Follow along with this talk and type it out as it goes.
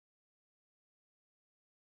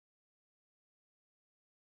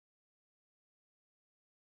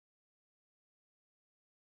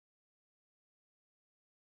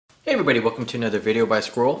Hey everybody, welcome to another video by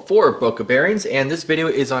Squirrel for Boca Bearings, and this video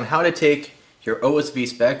is on how to take your OS V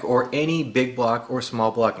Spec or any big block or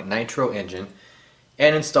small block nitro engine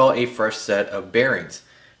and install a fresh set of bearings.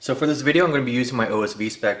 So for this video I'm going to be using my OS V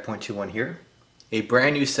Spec .21 here, a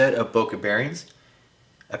brand new set of Boca bearings,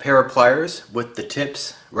 a pair of pliers with the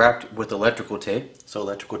tips wrapped with electrical tape, so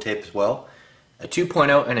electrical tape as well, a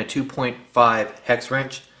 2.0 and a 2.5 hex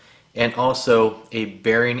wrench, and also a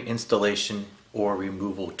bearing installation or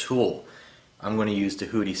removal tool. I'm going to use the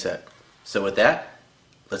Hootie set. So with that,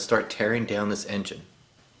 let's start tearing down this engine.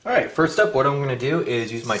 Alright, first up what I'm going to do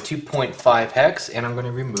is use my 2.5 hex and I'm going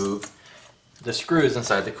to remove the screws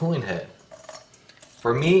inside the cooling head.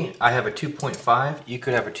 For me, I have a 2.5, you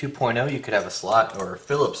could have a 2.0, you could have a slot or a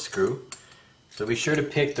Phillips screw. So be sure to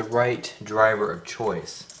pick the right driver of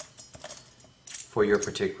choice for your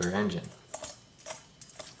particular engine.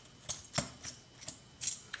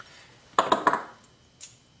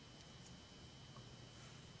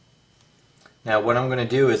 Now what I'm going to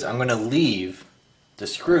do is I'm going to leave the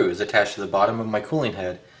screws attached to the bottom of my cooling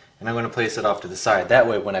head and I'm going to place it off to the side. That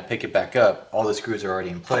way when I pick it back up, all the screws are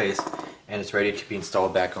already in place and it's ready to be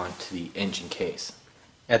installed back onto the engine case.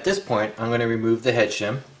 At this point I'm going to remove the head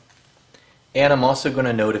shim, and I'm also going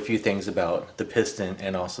to note a few things about the piston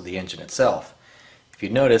and also the engine itself. If you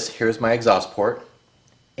notice, here's my exhaust port,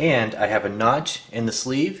 and I have a notch in the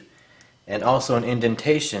sleeve and also an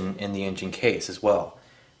indentation in the engine case as well.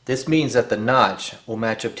 This means that the notch will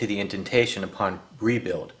match up to the indentation upon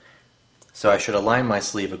rebuild, so I should align my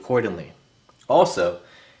sleeve accordingly. Also,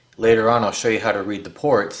 later on I'll show you how to read the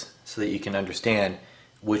ports so that you can understand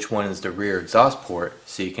which one is the rear exhaust port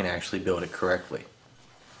so you can actually build it correctly.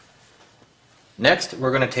 Next,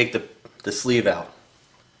 we're going to take the sleeve out.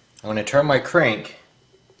 I'm going to turn my crank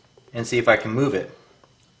and see if I can move it.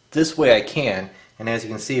 This way I can, and as you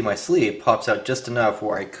can see my sleeve pops out just enough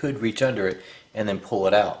where I could reach under it and then pull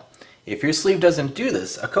it out. If your sleeve doesn't do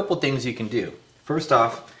this, a couple things you can do. First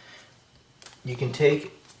off, you can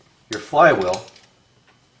take your flywheel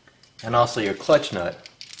and also your clutch nut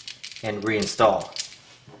and reinstall.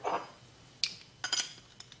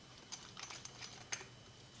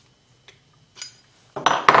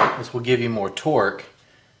 This will give you more torque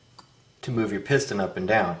to move your piston up and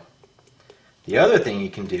down. The other thing you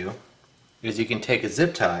can do is you can take a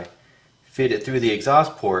zip tie, fit it through the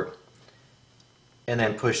exhaust port, and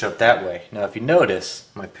then push up that way. Now if you notice,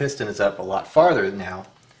 my piston is up a lot farther now.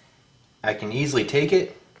 I can easily take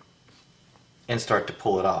it and start to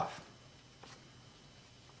pull it off.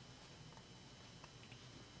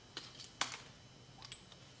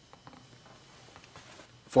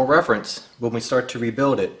 For reference, when we start to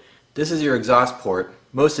rebuild it, this is your exhaust port.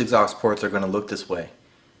 Most exhaust ports are going to look this way.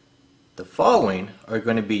 The following are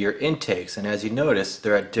going to be your intakes, and as you notice,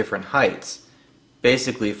 they're at different heights.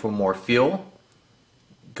 Basically for more fuel,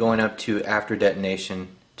 going up to after detonation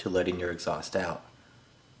to letting your exhaust out.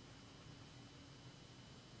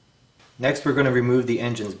 Next we're going to remove the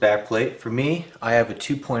engine's backplate. For me, I have a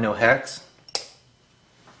 2.0 hex.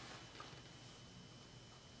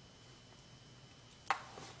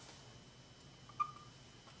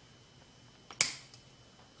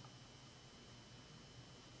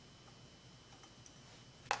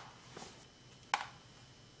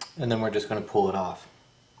 And then we're just going to pull it off.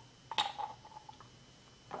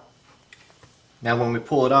 Now when we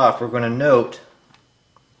pull it off, we're going to note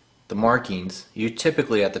the markings,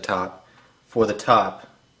 typically at the top, for the top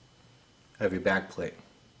of your backplate.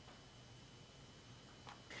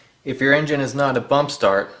 If your engine is not a bump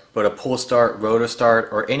start, but a pull start, rotor start,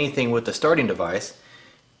 or anything with the starting device,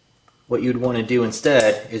 what you'd want to do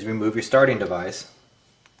instead is remove your starting device.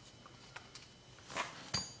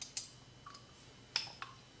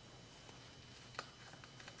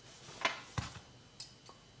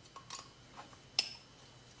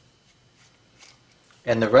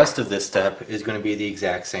 And the rest of this step is going to be the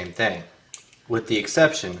exact same thing, with the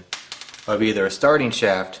exception of either a starting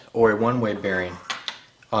shaft or a one-way bearing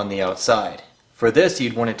on the outside. For this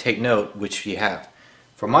you'd want to take note which you have.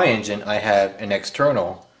 For my engine I have an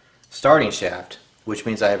external starting shaft, which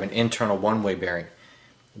means I have an internal one-way bearing.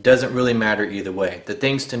 It doesn't really matter either way. The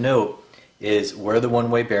things to note is where the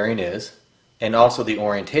one-way bearing is and also the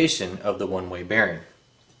orientation of the one-way bearing.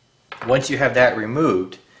 Once you have that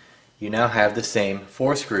removed, you now have the same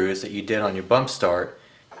 4 screws that you did on your bump start,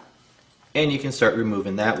 and you can start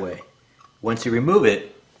removing that way. Once you remove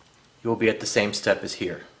it, you'll be at the same step as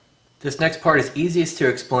here. This next part is easiest to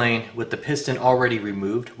explain with the piston already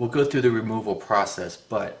removed. We'll go through the removal process,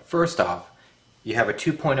 but first off, you have a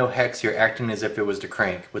 2.0 hex here acting as if it was the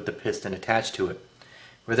crank with the piston attached to it.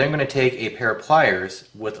 We're then going to take a pair of pliers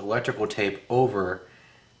with electrical tape over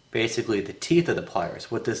basically the teeth of the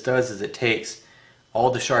pliers. What this does is it takes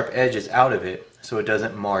all the sharp edges out of it so it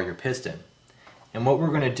doesn't mar your piston. And what we're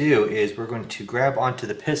going to do is we're going to grab onto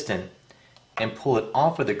the piston and pull it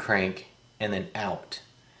off of the crank and then out.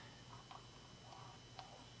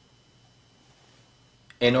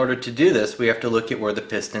 In order to do this, we have to look at where the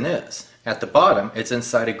piston is. At the bottom, it's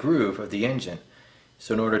inside a groove of the engine.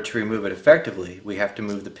 So in order to remove it effectively, we have to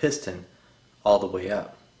move the piston all the way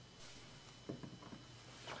up.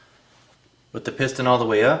 With the piston all the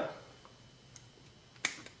way up,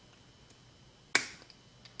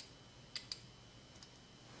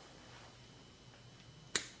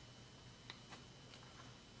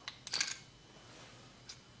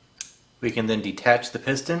 we can then detach the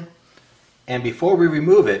piston, and before we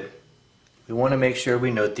remove it, we want to make sure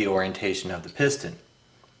we note the orientation of the piston.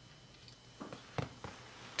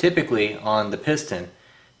 Typically on the piston,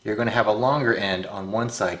 you're going to have a longer end on one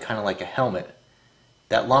side, kind of like a helmet.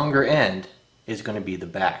 That longer end is going to be the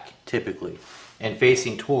back, typically, and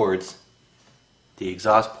facing towards the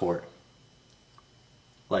exhaust port,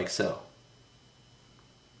 like so.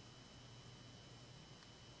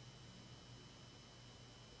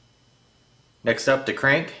 Next up, the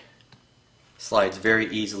crank slides very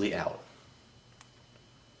easily out.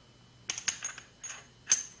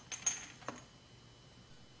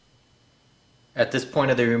 At this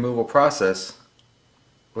point of the removal process,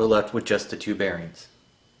 we're left with just the two bearings,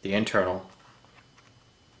 the internal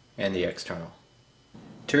and the external.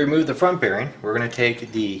 To remove the front bearing, we're going to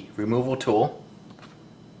take the removal tool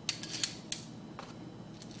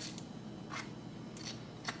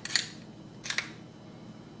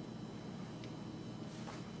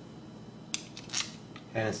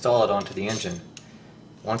and install it onto the engine.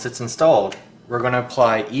 Once it's installed, we're going to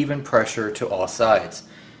apply even pressure to all sides.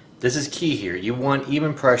 This is key here. You want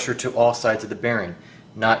even pressure to all sides of the bearing,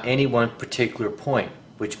 not any one particular point,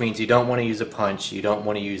 which means you don't want to use a punch, you don't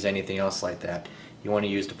want to use anything else like that. You want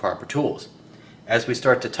to use the proper tools. As we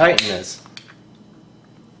start to tighten this,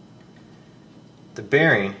 the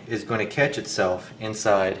bearing is going to catch itself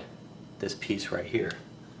inside this piece right here.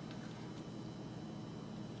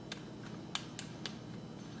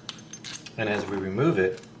 And as we remove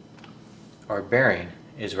it, our bearing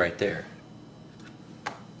is right there.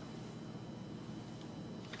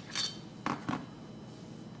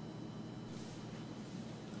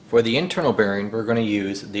 For the internal bearing, we're going to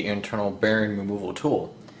use the internal bearing removal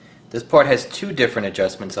tool. This part has two different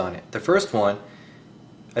adjustments on it. The first one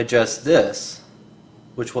adjusts this,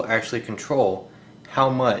 which will actually control how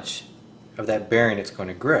much of that bearing it's going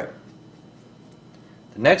to grip.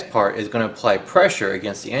 The next part is going to apply pressure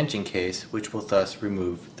against the engine case, which will thus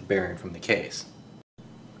remove the bearing from the case.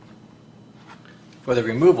 For the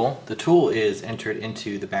removal, the tool is entered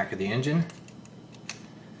into the back of the engine,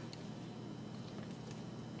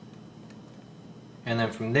 and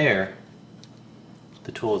then from there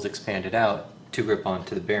the tool is expanded out to grip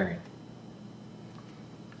onto the bearing.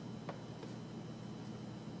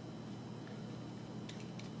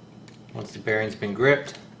 Once the bearing's been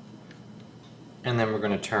gripped, and then we're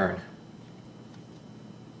going to turn.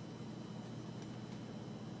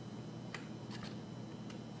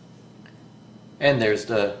 And there's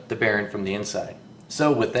the bearing from the inside.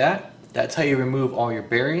 So with that, that's how you remove all your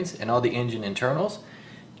bearings and all the engine internals.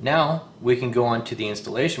 Now we can go on to the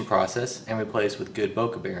installation process and replace with good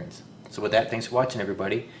Boca bearings. So with that, thanks for watching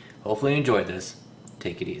everybody. Hopefully you enjoyed this.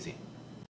 Take it easy.